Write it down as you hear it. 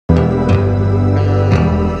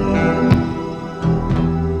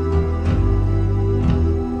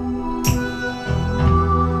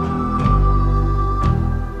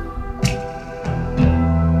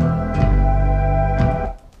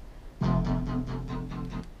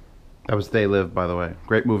That was They Live, by the way.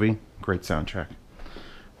 Great movie, great soundtrack.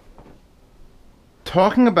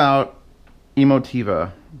 Talking about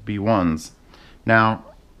Emotiva B1s. Now,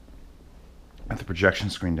 I have the projection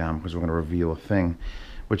screen down because we're going to reveal a thing,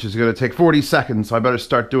 which is going to take 40 seconds, so I better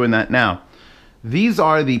start doing that now. These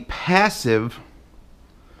are the passive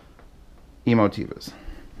Emotivas.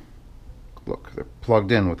 Look, they're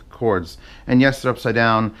plugged in with cords. And yes, they're upside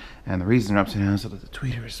down, and the reason they're upside down is so that the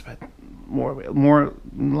tweeter is more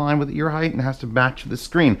in line with ear height and has to match the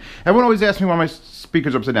screen. Everyone always asks me why my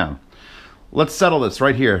speaker's upside down. Let's settle this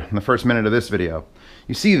right here in the first minute of this video.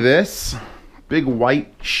 You see this big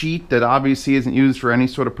white sheet that obviously isn't used for any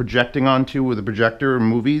sort of projecting onto with a projector or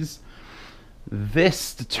movies?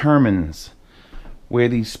 This determines where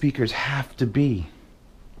these speakers have to be.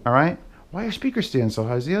 All right? Why are speakers standing so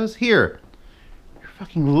high, Zios? Here. You're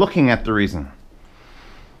fucking looking at the reason.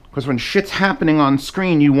 Because when shit's happening on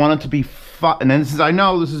screen, you want it to be and this is, I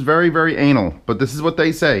know this is very, very anal, but this is what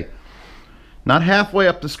they say. Not halfway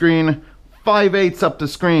up the screen, 5/8 up the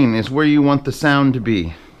screen is where you want the sound to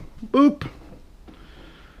be. Boop.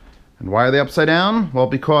 And why are they upside down? Well,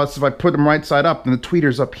 because if I put them right side up, then the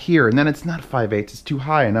tweeter's up here, and then it's not 5/8, it's too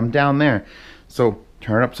high, and I'm down there. So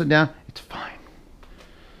turn it upside down, it's fine.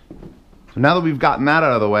 So now that we've gotten that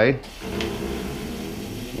out of the way,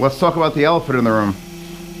 let's talk about the elephant in the room.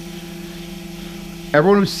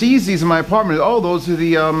 Everyone who sees these in my apartment, oh, those are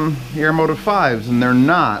the Airmotiv5's, and they're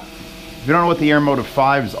not. If you don't know what the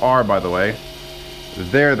Airmotiv5's are, by the way,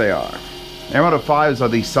 there they are. Emotiva5's are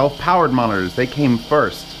the self-powered monitors. They came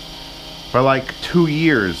first. For like 2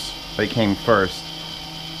 years, they came first.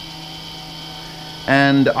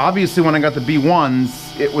 And obviously when I got the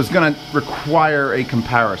B1s, it was gonna require a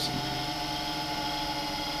comparison.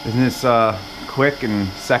 Isn't this quick and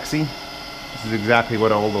sexy? This is exactly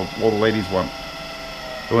what all the ladies want.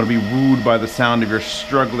 They want to be wooed by the sound of your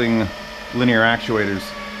struggling linear actuators.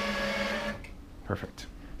 Perfect.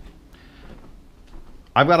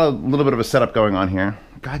 I've got a little bit of a setup going on here.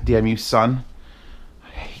 God damn you, sun.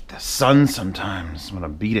 I hate the sun sometimes. I'm gonna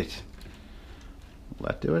beat it. Will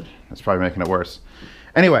that do it? That's probably making it worse.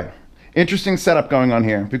 Anyway, interesting setup going on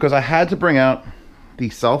here because I had to bring out the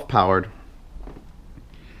self-powered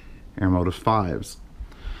Airmotiv5's.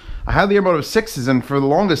 I had the Airmotiv6's in for the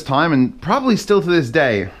longest time, and probably still to this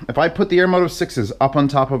day, if I put the Airmotiv6's up on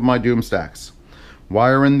top of my Doom stacks,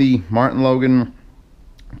 wire in the Martin Logan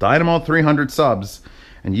Dynamo 300 subs,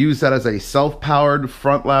 and use that as a self-powered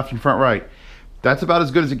front left and front right, that's about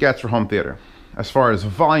as good as it gets for home theater. As far as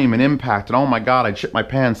volume and impact, and oh my god, I'd shit my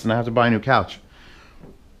pants and I have to buy a new couch.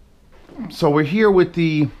 So we're here with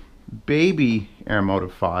the baby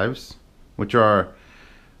Airmotiv5's, which are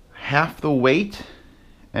half the weight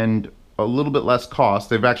and a little bit less cost.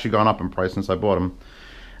 They've actually gone up in price since I bought them.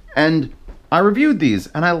 And I reviewed these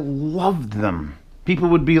and I loved them. People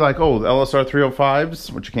would be like, oh, the LSR 305's,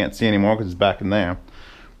 which you can't see anymore because it's back in there,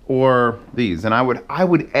 or these. And I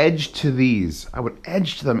would edge to these. I would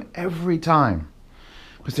edge to them every time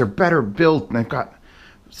because they're better built and they've got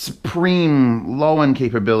supreme low-end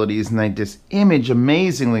capabilities and they just image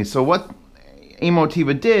amazingly. So what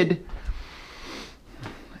Emotiva did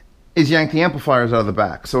is yank the amplifiers out of the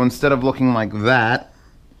back. So instead of looking like that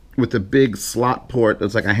with a big slot port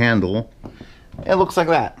that's like a handle, it looks like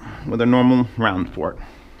that with a normal round port.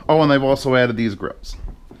 Oh, and they've also added these grills.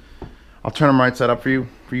 I'll turn them right side up for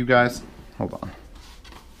you guys. Hold on.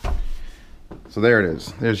 So there it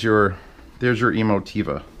is. There's your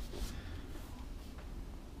Emotiva.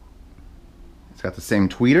 It's got the same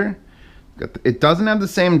tweeter. It doesn't have the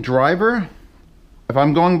same driver. If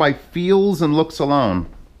I'm going by feels and looks alone,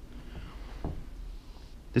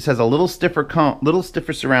 this has a little stiffer cone, little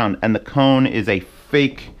stiffer surround, and the cone is a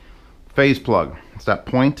fake phase plug. It's that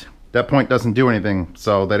point. That point doesn't do anything,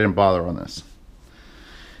 so they didn't bother on this.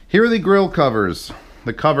 Here are the grill covers,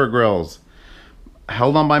 the cover grills,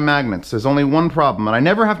 held on by magnets. There's only one problem, and I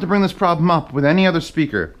never have to bring this problem up with any other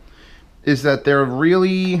speaker, is that they're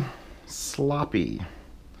really sloppy.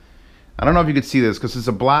 I don't know if you could see this because it's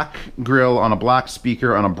a black grill on a black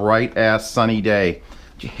speaker on a bright ass sunny day.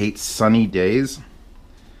 Do you hate sunny days?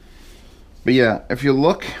 But yeah, if you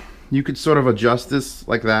look, you could sort of adjust this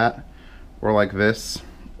like that, or like this,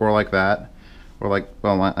 or like that, or like,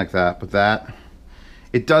 well, not like that, but that.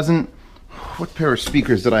 It doesn't, what pair of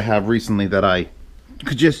speakers did I have recently that I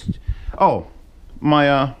could just, oh,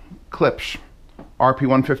 my Klipsch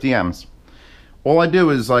RP150Ms. All I do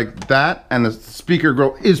is like that, and the speaker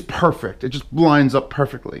grill is perfect. It just lines up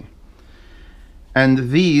perfectly. And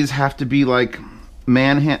these have to be like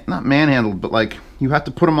not manhandled, but like you have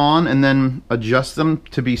to put them on and then adjust them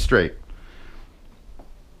to be straight.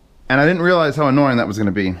 And I didn't realize how annoying that was going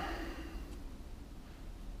to be.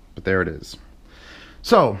 but there it is.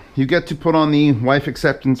 So you get to put on the wife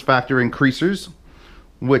acceptance factor increasers,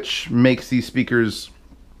 which makes these speakers,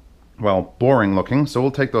 well, boring looking, so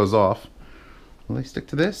we'll take those off. Will they stick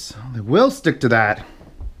to this? They will stick to that.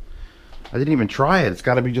 I didn't even try it. It's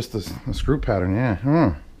got to be just the screw pattern,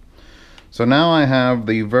 yeah. So now I have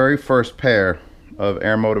the very first pair of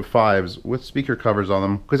Airmotiv5's with speaker covers on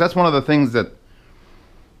them, because that's one of the things that,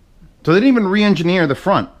 so they didn't even re-engineer the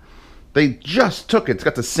front. They just took it. It's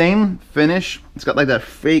got the same finish. It's got like that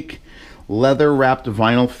fake leather wrapped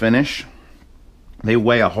vinyl finish. They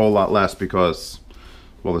weigh a whole lot less because,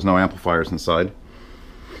 well, there's no amplifiers inside.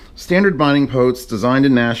 Standard binding posts, designed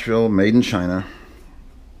in Nashville, made in China.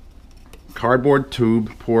 Cardboard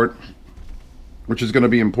tube port, which is going to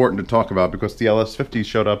be important to talk about because the LS50s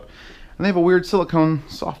showed up and they have a weird silicone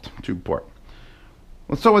soft tube port.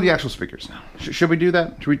 Let's talk about the actual speakers now. Should we do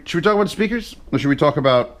that? Should we talk about the speakers? Or should we talk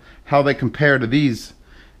about how they compare to these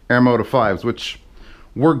Airmotiv5's, which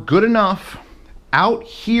were good enough out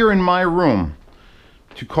here in my room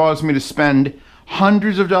to cause me to spend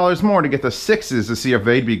hundreds of dollars more to get the 6s to see if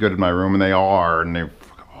they'd be good in my room, and they are, and they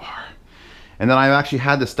fucking are. And then I've actually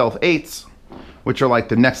had the Stealth 8s, which are like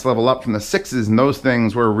the next level up from the 6s, and those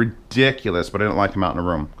things were ridiculous, but I didn't like them out in a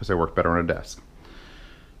room because they worked better on a desk.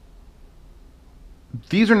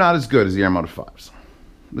 These are not as good as the Airmotiv5's.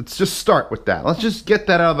 Let's just start with that. Let's just get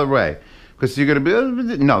that out of the way, because you're going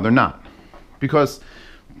to be, no, they're not. Because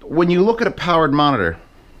when you look at a powered monitor,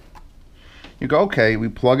 you go, okay, we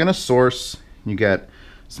plug in a source, you get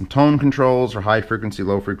some tone controls or high frequency,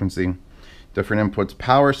 low frequency, different inputs,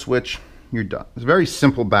 power switch, you're done. It's very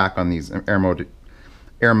simple back on these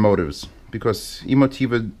Airmotivs, because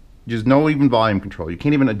Emotiva, there's no even volume control. You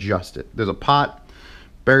can't even adjust it. There's a pot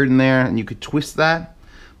buried in there, and you could twist that,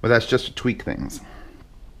 but that's just to tweak things.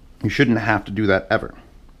 You shouldn't have to do that ever.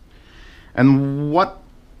 And what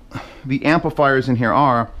the amplifiers in here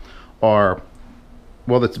are,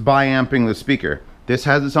 well, it's bi-amping the speaker. This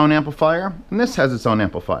has its own amplifier, and this has its own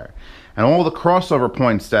amplifier. And all the crossover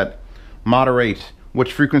points that moderate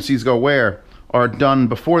which frequencies go where are done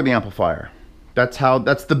before the amplifier.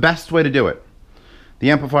 That's the best way to do it.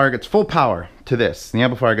 The amplifier gets full power to this. The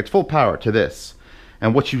amplifier gets full power to this.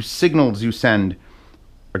 And what signals you send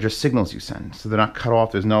are just signals you send. So they're not cut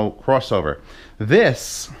off, there's no crossover.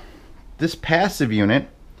 This passive unit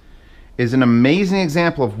is an amazing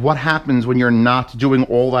example of what happens when you're not doing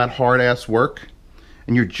all that hard-ass work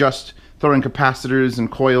and you're just throwing capacitors and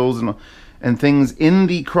coils and things in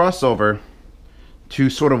the crossover to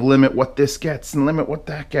sort of limit what this gets and limit what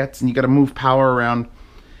that gets, and you got to move power around,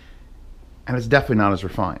 and it's definitely not as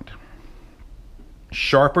refined.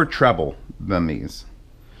 Sharper treble than these.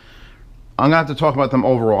 I'm gonna have to talk about them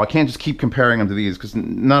overall. I can't just keep comparing them to these, because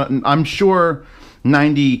I'm sure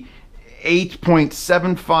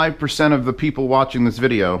 98.75% of the people watching this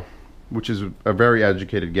video, which is a very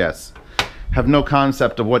educated guess, have no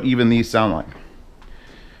concept of what even these sound like.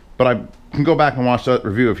 But I can go back and watch that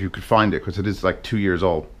review if you could find it, because it is like 2 years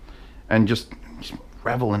old, and just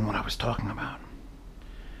revel in what I was talking about.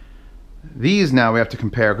 These now we have to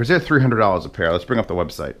compare, because they're $300 a pair. Let's bring up the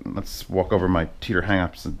website. Let's walk over my teeter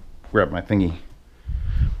hang-ups and grab my thingy.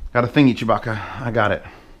 Got a thingy, Chewbacca. I got it.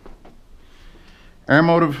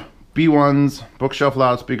 Airmotiv B1s, bookshelf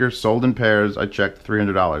loudspeakers, sold in pairs. I checked,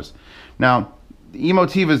 $300. Now, the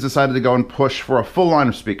Emotiva decided to go and push for a full line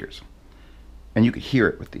of speakers. And you could hear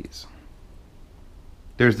it with these.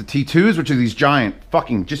 There's the T2s, which are these giant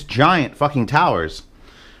fucking towers.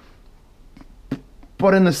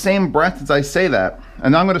 But in the same breath as I say that,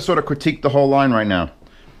 and I'm going to sort of critique the whole line right now,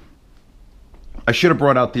 I should have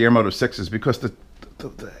brought out the Airmotiv6's, because the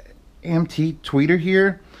AMT tweeter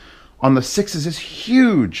here on the 6's is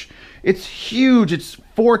huge. It's huge. It's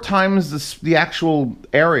 4 times the actual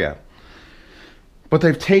area. But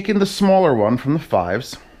they've taken the smaller one from the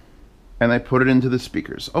 5's and they put it into the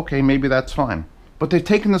speakers. Okay, maybe that's fine. But they've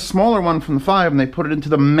taken the smaller one from the 5 and they put it into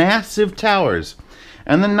the massive towers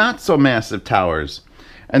and the not so massive towers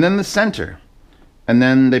and then the center. And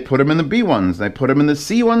then they put them in the B1s, they put them in the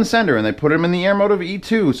C1 center, and they put them in the Airmotiv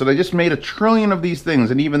E2. So they just made a trillion of these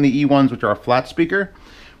things, and even the E1s, which are a flat speaker,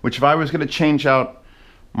 which if I was going to change out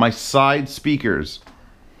my side speakers,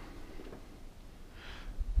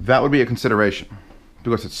 that would be a consideration.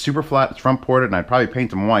 Because it's super flat, it's front ported, and I'd probably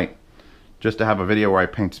paint them white, just to have a video where I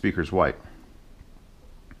paint speakers white.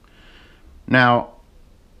 Now,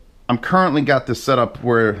 I'm currently got this set up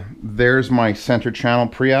where there's my center channel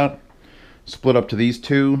pre-out, split up to these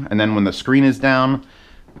two, and then when the screen is down,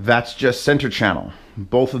 that's just center channel.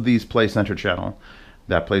 Both of these play center channel.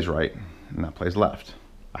 That plays right, and that plays left.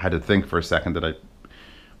 I had to think for a second, did I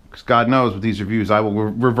Because God knows with these reviews, I will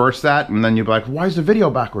reverse that, and then you'll be like, why is the video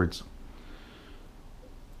backwards?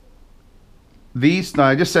 Now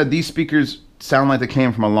I just said these speakers sound like they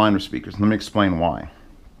came from a line of speakers. Let me explain why.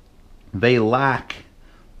 They lack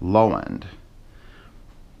low end.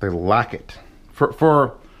 They lack it.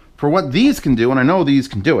 For what these can do, and I know these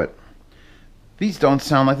can do it, these don't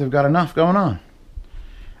sound like they've got enough going on.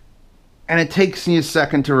 And it takes me a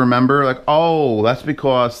second to remember, like, oh, that's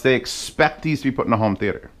because they expect these to be put in a home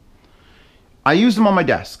theater. I use them on my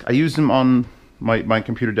desk. I use them on my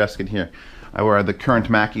computer desk in here, where the current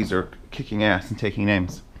Mackies are kicking ass and taking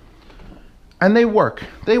names. And they work.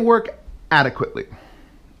 They work adequately.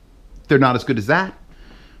 They're not as good as that.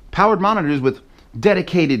 Powered monitors with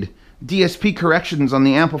dedicated DSP corrections on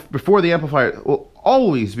the before the amplifier will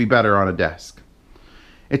always be better on a desk.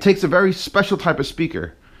 It takes a very special type of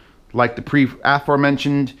speaker, like the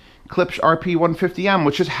aforementioned Klipsch RP150M,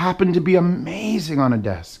 which just happened to be amazing on a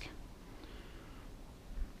desk.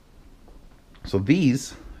 So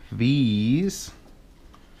these,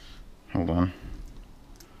 hold on.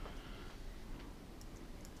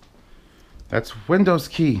 That's Windows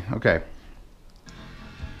key, okay.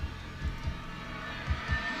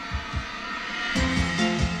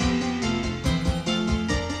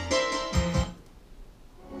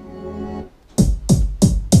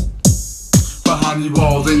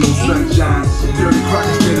 Walls, ain't no sunshine. Dirty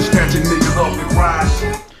crackers getting snatching niggas off the grind.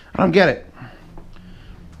 I don't get it.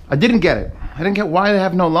 I didn't get it. I didn't get why they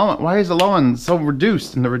have no low end. Why is the low end so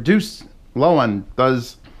reduced? And the reduced low end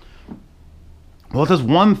does, well, it does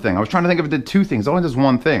one thing. I was trying to think if it did two things. It only does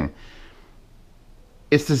one thing.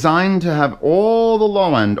 It's designed to have all the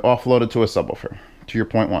low end offloaded to a subwoofer, to your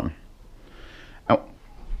point one. Well,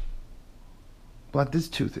 that is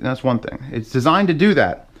two things. That's one thing. It's designed to do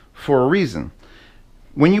that for a reason.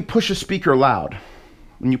 When you push a speaker loud,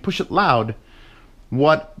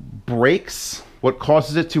 what breaks, what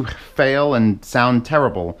causes it to fail and sound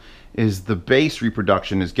terrible is the bass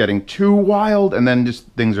reproduction is getting too wild, and then just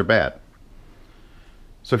things are bad.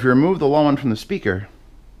 So if you remove the low end from the speaker,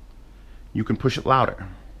 you can push it louder.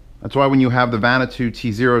 That's why when you have the Vanatu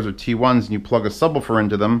T0s or T1s and you plug a subwoofer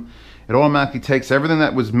into them, it automatically takes everything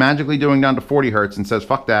that was magically doing down to 40 hertz and says,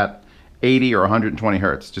 fuck that, 80 or 120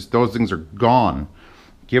 hertz. Just those things are gone.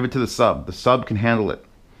 Give it to the sub. The sub can handle it.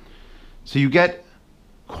 So you get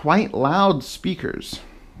quite loud speakers.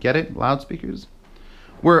 Get it? Loud speakers?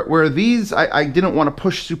 Where these, I didn't want to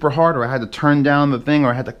push super hard, or I had to turn down the thing,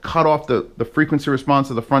 or I had to cut off the frequency response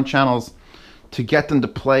of the front channels to get them to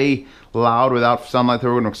play loud without sounding like they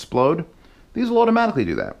were going to explode. These will automatically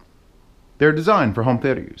do that. They're designed for home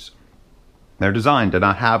theater use. They're designed to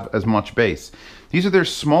not have as much bass. These are their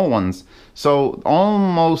small ones, so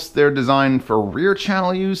almost they're designed for rear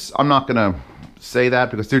channel use. I'm not gonna say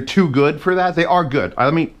that because they're too good for that. They are good.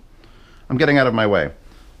 I'm getting out of my way.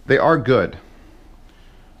 They are good.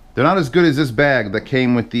 They're not as good as this bag that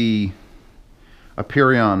came with the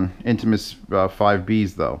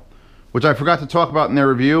Airmotiv5's though, which I forgot to talk about in their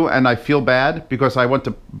review, and I feel bad because I went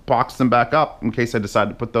to box them back up in case I decided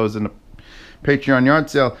to put those in a Patreon yard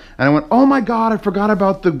sale, and I went, oh my god, I forgot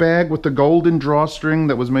about the bag with the golden drawstring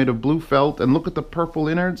that was made of blue felt, and look at the purple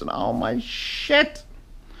innards, and oh my shit.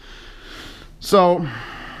 So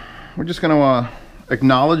we're just going to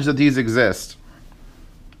acknowledge that these exist,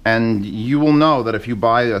 and you will know that if you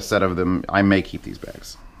buy a set of them, I may keep these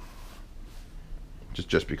bags,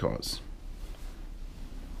 just because.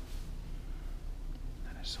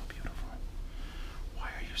 That is so beautiful. Why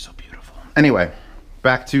are you so beautiful? Anyway,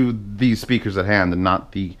 back to these speakers at hand and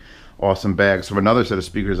not the awesome bags from another set of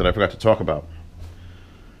speakers that I forgot to talk about.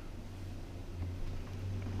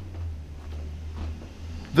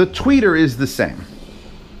 The tweeter is the same.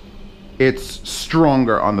 It's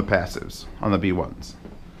stronger on the passives, on the B1s.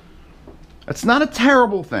 It's not a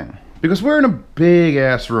terrible thing because we're in a big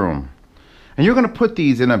ass room and you're going to put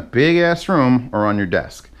these in a big ass room or on your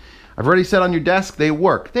desk. I've already said on your desk, they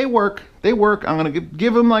work. They work. They work. I'm going to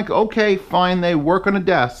give them like, okay, fine, they work on a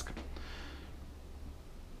desk.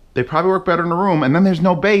 They probably work better in a room, and then there's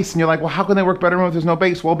no bass, and you're like, well, how can they work better in a room if there's no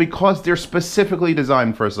bass? Well, because they're specifically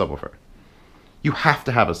designed for a subwoofer. You have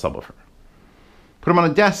to have a subwoofer. Put them on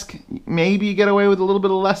a desk, maybe you get away with a little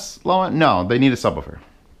bit of less low end. No, they need a subwoofer.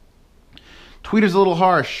 Tweeter's a little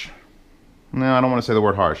harsh. No, I don't want to say the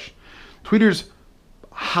word harsh. Tweeter's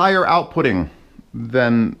higher outputting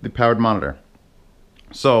than the powered monitor.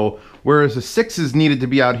 So whereas the 6s needed to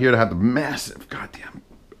be out here to have the massive goddamn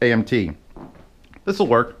AMT, this will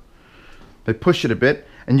work. They push it a bit,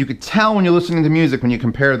 and you could tell when you're listening to music when you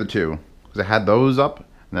compare the two, because I had those up,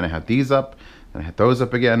 and then I had these up, and I had those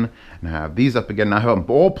up again, and I have these up again. Now I have them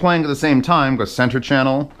all playing at the same time because center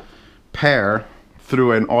channel pair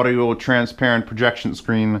through an audio transparent projection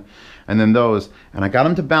screen, and then those, and I got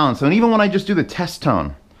them to balance. And even when I just do the test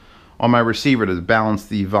tone on my receiver to balance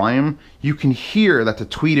the volume, you can hear that the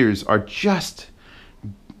tweeters are just,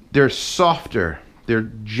 they're softer, they're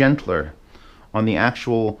gentler on the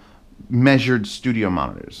actual measured studio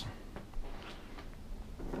monitors.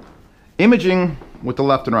 Imaging with the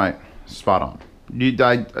left and right, spot on.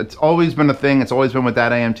 It's always been a thing, it's always been with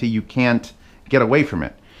that AMT, you can't get away from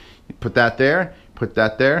it. You put that there,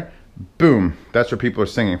 boom, that's where people are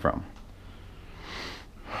singing from.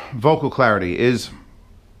 Vocal clarity is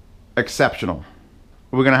exceptional.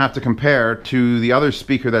 We're gonna have to compare to the other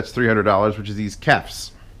speaker that's $300, which is these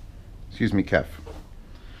KEFs. Excuse me, KEF.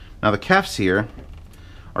 Now the KEFs here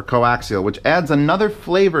are coaxial, which adds another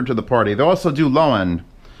flavor to the party. They also do low end.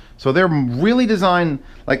 So they're really designed,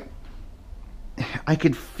 like, I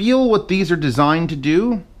could feel what these are designed to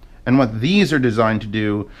do and what these are designed to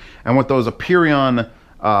do and what those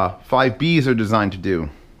Airmotiv5's are designed to do.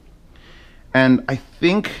 And I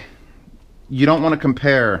think you don't want to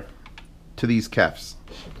compare to these KEFs,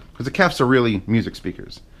 because the KEFs are really music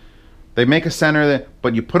speakers. They make a center,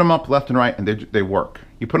 but you put them up left and right and they work.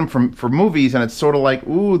 You put them for movies and it's sort of like,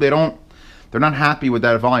 ooh, they're not happy with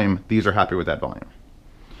that volume. These are happy with that volume.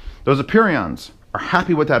 Those Airmotiv5's are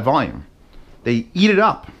happy with that volume. They eat it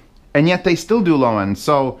up, and yet they still do low end.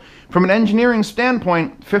 So from an engineering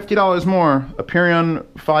standpoint, $50 more,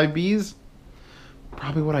 Airmotiv5's,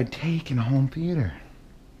 probably what I'd take in a home theater.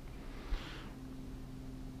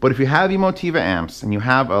 But if you have Emotiva amps and you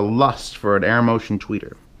have a lust for an Air Motion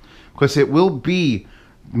tweeter, because it will be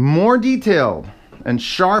more detailed and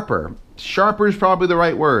sharper is probably the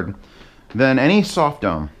right word, than any soft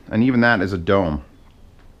dome, and even that is a dome.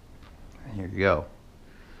 Here you go.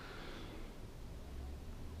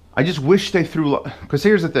 I just wish they threw, because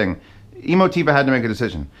here's the thing, Emotiva had to make a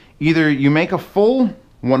decision. Either you make a full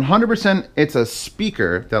 100%, it's a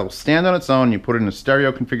speaker that'll stand on its own, you put it in a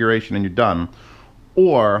stereo configuration and you're done,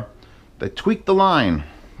 or they tweak the line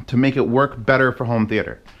to make it work better for home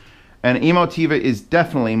theater. And Emotiva is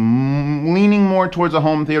definitely leaning more towards a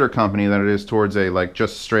home theater company than it is towards a like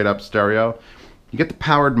just straight up stereo. You get the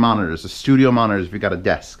powered monitors, the studio monitors if you got a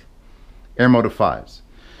desk. Airmotiv5's.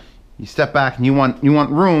 You step back and you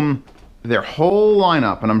want room, their whole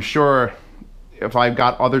lineup, and I'm sure if I've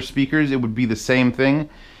got other speakers it would be the same thing,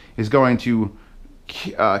 is going to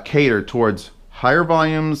cater towards higher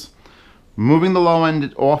volumes, moving the low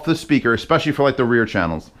end off the speaker, especially for like the rear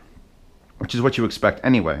channels, which is what you expect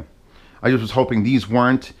anyway. I just was hoping these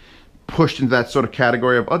weren't pushed into that sort of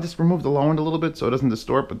category of, oh, just remove the low end a little bit so it doesn't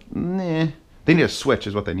distort, but nah. They need a switch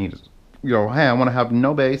is what they need. You know, hey, I want to have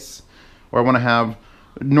no bass, or I want to have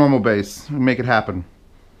normal bass, make it happen.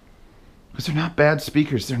 Because they're not bad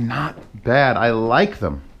speakers, they're not bad. I like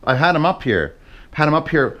them. I've had them up here. I've had them up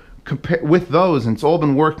here with those, and it's all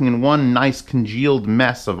been working in one nice congealed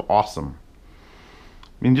mess of awesome.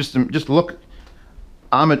 I mean, just look.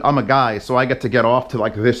 I'm a guy, so I get to get off to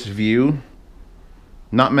like this view.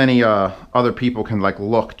 Not many other people can like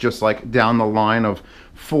look just like down the line of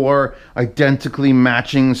 4 identically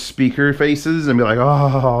matching speaker faces and be like,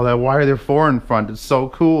 oh, why are there 4 in front? It's so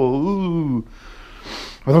cool. Ooh.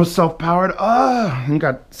 Are those self-powered? And you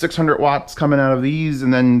got 600 watts coming out of these,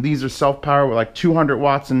 and then these are self-powered with like 200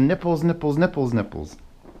 watts and nipples.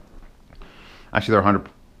 Actually, they're 100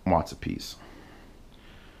 watts a piece.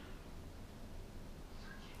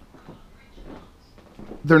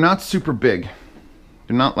 They're not super big.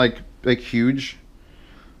 They're not like huge,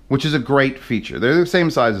 which is a great feature. They're the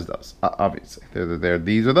same size as those, obviously.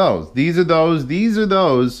 These are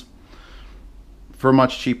those for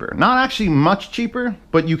much cheaper. Not actually much cheaper,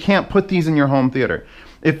 but you can't put these in your home theater.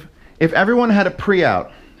 If everyone had a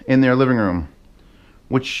pre-out in their living room,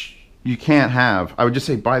 which you can't have, I would just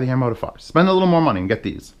say buy the Airmotiv5's. Spend a little more money and get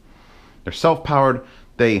these. They're self-powered.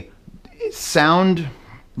 They sound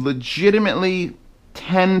legitimately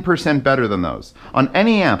 10% better than those. On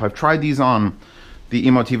any amp, I've tried these on the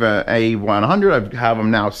Emotiva A100. I have them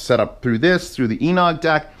now set up through the Enog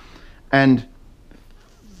deck, and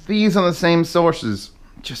these on the same sources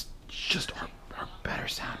just are better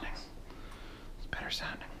sounding. It's better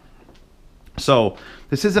sounding. So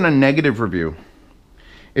this isn't a negative review.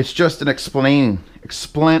 It's just an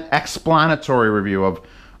explanatory review of,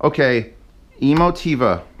 okay,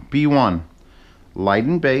 Emotiva B1, light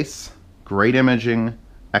and bass, great imaging,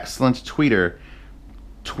 excellent tweeter,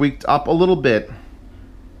 tweaked up a little bit,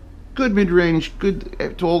 good mid-range, good,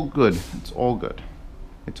 it's all good. It's all good.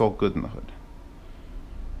 It's all good in the hood.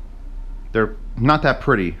 They're not that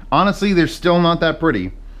pretty. Honestly, they're still not that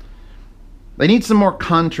pretty. They need some more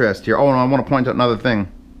contrast here. Oh, and I want to point out another thing.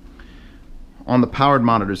 on the powered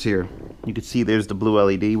monitors here, you can see there's the blue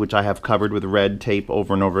LED, which I have covered with red tape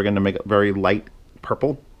over and over again to make it very light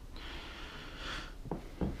purple.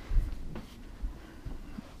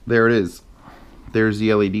 There it is. There's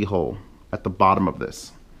the LED hole at the bottom of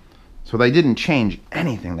this. So they didn't change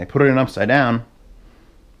anything. They put it in upside down,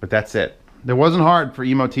 but that's it. It wasn't hard for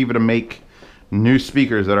Emotiva to make new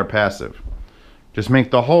speakers that are passive. Just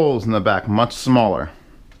make the holes in the back much smaller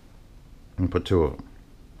and put 2 of them.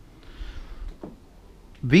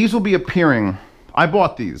 These will be appearing. I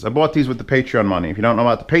bought these. I bought these with the Patreon money. If you don't know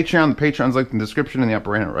about the Patreon's linked in the description in the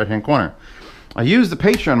upper right hand corner. I used the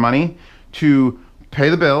Patreon money to pay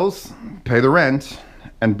the bills, pay the rent,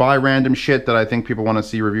 and buy random shit that I think people want to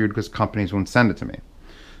see reviewed because companies won't send it to me.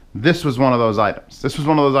 This was one of those items. This was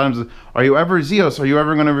one of those items. Are you ever, Zeos, are you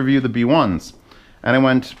ever going to review the B1s? And I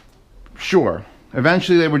went, sure.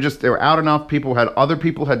 Eventually they were out enough. Other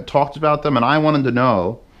people had talked about them, and I wanted to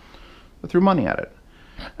know. I threw money at it.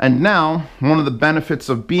 And now, one of the benefits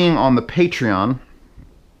of being on the Patreon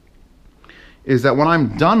is that when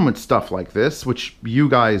I'm done with stuff like this, which you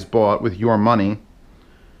guys bought with your money,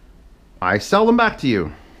 I sell them back to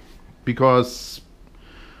you because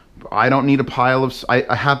I don't need a pile of...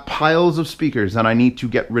 I have piles of speakers and I need to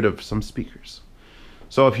get rid of some speakers.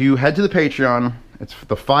 So if you head to the Patreon, it's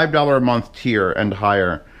the $5 a month tier and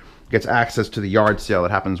higher gets access to the yard sale.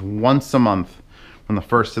 It happens once a month from the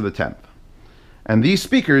 1st to the 10th. And these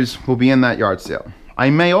speakers will be in that yard sale. I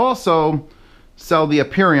may also sell the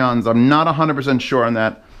Aperions. I'm not 100% sure on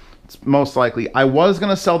that. It's most likely. I was going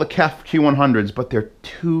to sell the KEF Q100s, but they're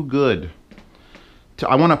too good.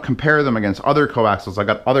 I want to compare them against other coaxials. I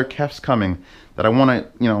got other KEFs coming that I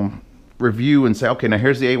want to, review and say, okay, now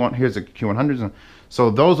here's the A1, here's the Q100s. So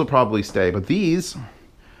those will probably stay. But these,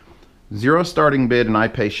 0 starting bid and I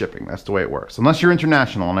pay shipping. That's the way it works. Unless you're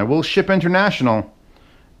international, and I will ship international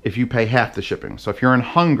if you pay half the shipping. So if you're in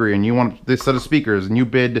Hungary and you want this set of speakers and you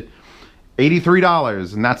bid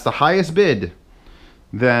 $83 and that's the highest bid,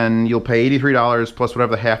 then you'll pay $83 plus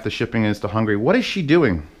whatever the half the shipping is to Hungary. What is she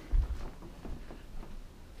doing?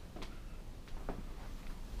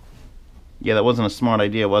 Yeah, that wasn't a smart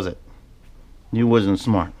idea, was it? You wasn't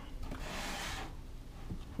smart.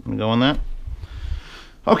 Let me go on that.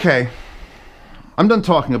 Okay, I'm done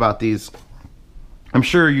talking about these. I'm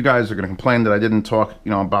sure you guys are going to complain that I didn't talk,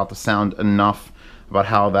 about the sound enough, about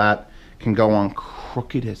how that can go on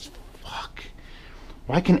crooked as fuck.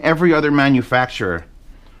 Why can every other manufacturer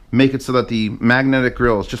make it so that the magnetic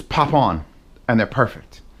grills just pop on and they're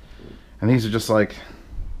perfect? And these are just like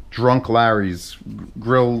drunk Larry's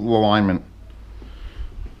grill alignment.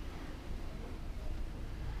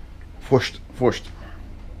 Fushed.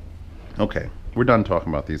 Okay, we're done talking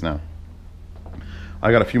about these now.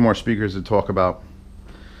 I got a few more speakers to talk about.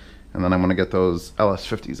 And then I'm going to get those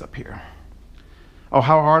LS50s up here. Oh,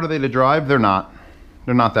 how hard are they to drive? They're not.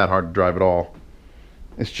 They're not that hard to drive at all.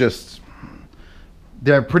 It's just,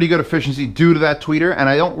 they have pretty good efficiency due to that tweeter, and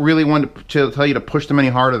I don't really want to tell you to push them any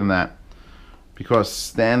harder than that,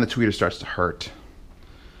 because then the tweeter starts to hurt.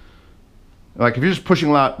 Like if you're just pushing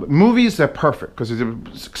loud, movies, they're perfect, because there's an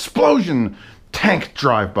explosion, tank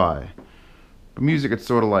drive by. But music, it's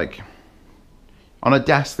sort of like, on a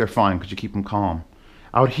desk, they're fine, because you keep them calm.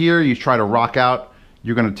 Out here, you try to rock out,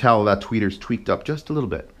 you're going to tell that tweeter's tweaked up just a little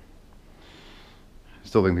bit.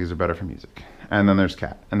 Still think these are better for music. And then there's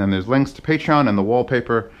Cat. And then there's links to Patreon and the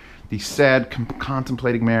wallpaper. The sad,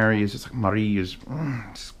 contemplating Mary is just like, Marie is,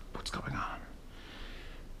 what's going on?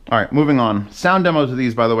 All right, moving on. Sound demos of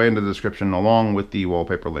these, by the way, in the description, along with the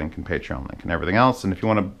wallpaper link and Patreon link and everything else. And if you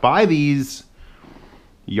want to buy these,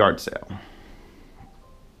 yard sale.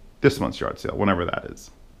 This month's yard sale, whenever that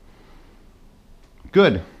is.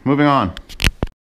 Good. Moving on.